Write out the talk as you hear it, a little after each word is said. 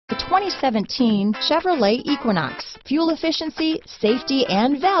2017 Chevrolet Equinox. Fuel efficiency, safety,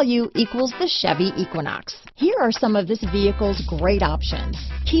 and value equals the Chevy Equinox. Here are some of this vehicle's great options: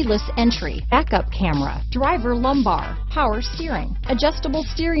 keyless entry, backup camera, driver lumbar, power steering, adjustable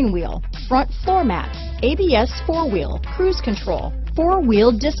steering wheel, front floor mats, ABS 4-wheel, cruise control,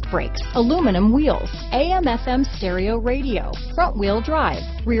 4-wheel disc brakes, aluminum wheels, AM/FM stereo radio, front-wheel drive,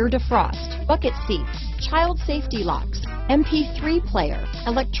 rear defrost, bucket seats, child safety locks, MP3 player,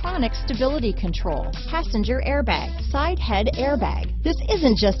 electronic stability control, passenger airbag, side head airbag. This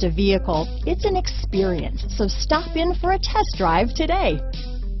isn't just a vehicle, it's an experience. So stop in for a test drive today.